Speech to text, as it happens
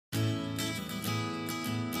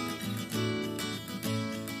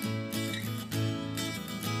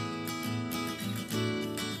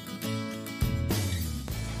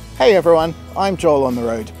Hey everyone, I'm Joel on the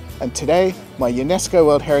road, and today my UNESCO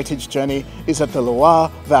World Heritage journey is at the Loire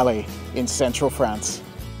Valley in central France.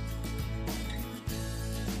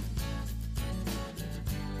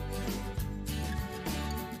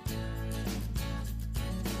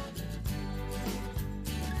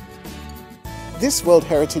 This World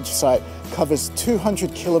Heritage site covers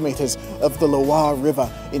 200 kilometers of the Loire River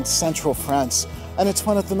in central France, and it's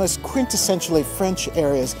one of the most quintessentially French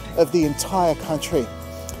areas of the entire country.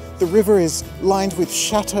 The river is lined with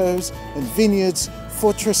chateaus and vineyards,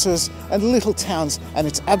 fortresses and little towns, and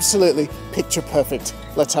it's absolutely picture perfect.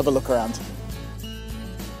 Let's have a look around.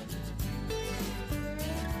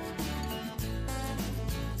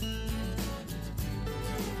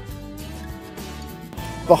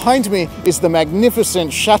 Behind me is the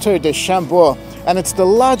magnificent Chateau de Chambord, and it's the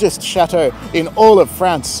largest chateau in all of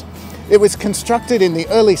France. It was constructed in the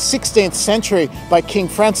early 16th century by King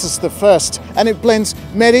Francis I, and it blends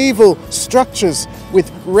medieval structures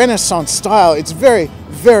with Renaissance style. It's very,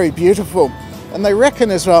 very beautiful. And they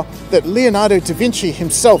reckon as well that Leonardo da Vinci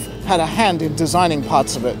himself had a hand in designing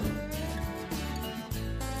parts of it.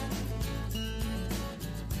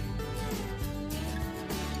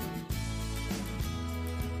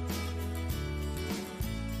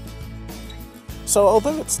 So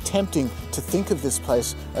although it's tempting to think of this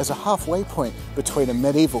place as a halfway point between a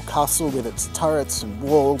medieval castle with its turrets and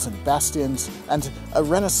walls and bastions and a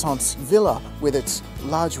Renaissance villa with its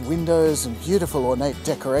large windows and beautiful ornate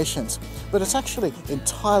decorations, but it's actually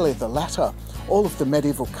entirely the latter. All of the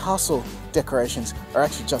medieval castle decorations are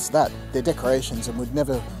actually just that. They're decorations and would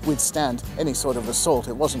never withstand any sort of assault.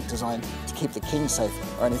 It wasn't designed to keep the king safe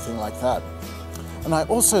or anything like that. And I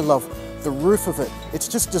also love the roof of it. It's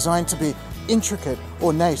just designed to be intricate,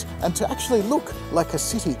 ornate, and to actually look like a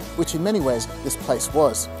city, which in many ways this place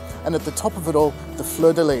was. And at the top of it all, the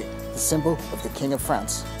fleur-de-lis, the symbol of the King of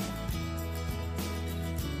France.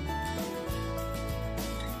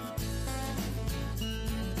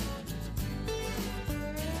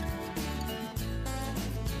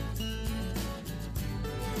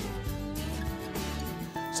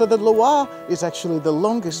 So the Loire is actually the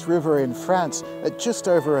longest river in France at just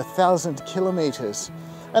over 1,000 kilometers.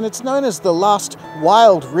 And it's known as the last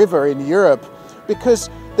wild river in Europe because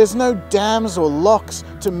there's no dams or locks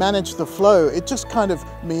to manage the flow. It just kind of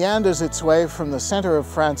meanders its way from the center of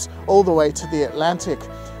France all the way to the Atlantic.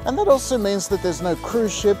 And that also means that there's no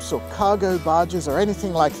cruise ships or cargo barges or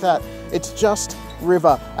anything like that. It's just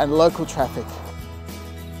river and local traffic.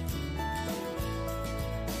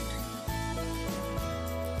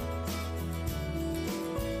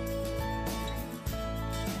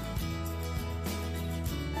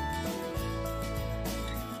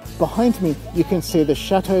 Behind me, you can see the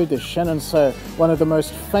Chateau de Chenonceau, one of the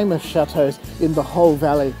most famous chateaus in the whole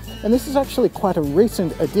valley. And this is actually quite a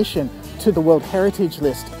recent addition to the World Heritage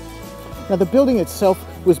list. Now, the building itself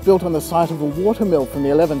was built on the site of a watermill from the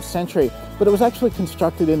 11th century, but it was actually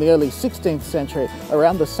constructed in the early 16th century,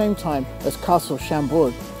 around the same time as Castle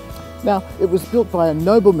Chambord. Now, it was built by a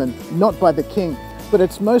nobleman, not by the king, but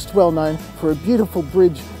it's most well known for a beautiful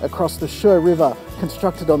bridge across the Loire River,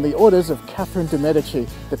 constructed on the orders of Catherine de Medici,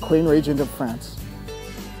 the Queen Regent of France.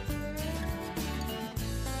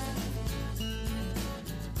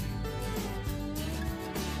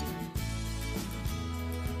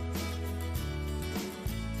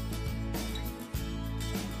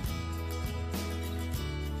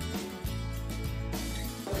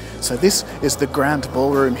 So this is the Grand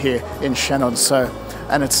Ballroom here in Chenonceau,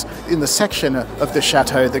 and it's in the section of the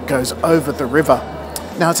chateau that goes over the river.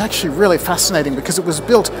 Now, it's actually really fascinating because it was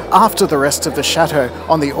built after the rest of the chateau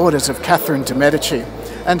on the orders of Catherine de Medici.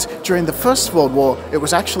 And during the First World War, it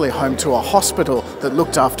was actually home to a hospital that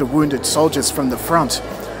looked after wounded soldiers from the front.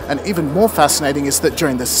 And even more fascinating is that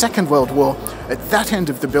during the Second World War, at that end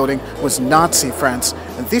of the building was Nazi France,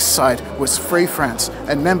 and this side was Free France,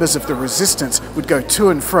 and members of the resistance would go to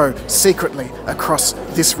and fro secretly across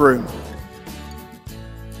this room.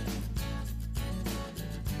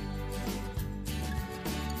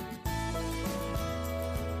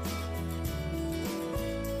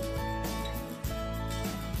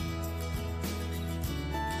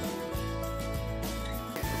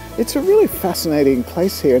 It's a really fascinating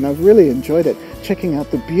place here, and I've really enjoyed it, checking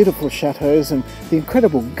out the beautiful chateaus and the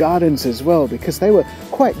incredible gardens as well, because they were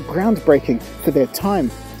quite groundbreaking for their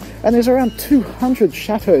time. And there's around 200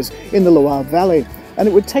 chateaus in the Loire Valley, and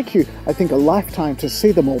it would take you, I think, a lifetime to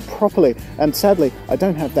see them all properly, and sadly I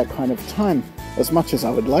don't have that kind of time, as much as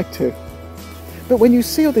I would like to. But when you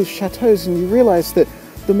see all these chateaus and you realise that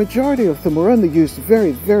the majority of them were only used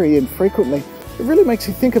very, very infrequently, it really makes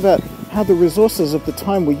you think about how the resources of the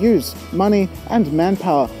time were used, money and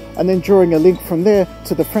manpower, and then drawing a link from there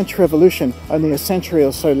to the French Revolution only a century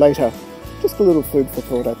or so later. Just a little food for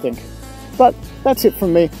thought, I think. But that's it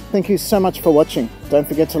from me. Thank you so much for watching. Don't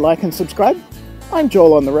forget to like and subscribe. I'm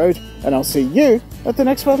Joel on the road, and I'll see you at the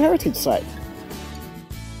next World Heritage Site.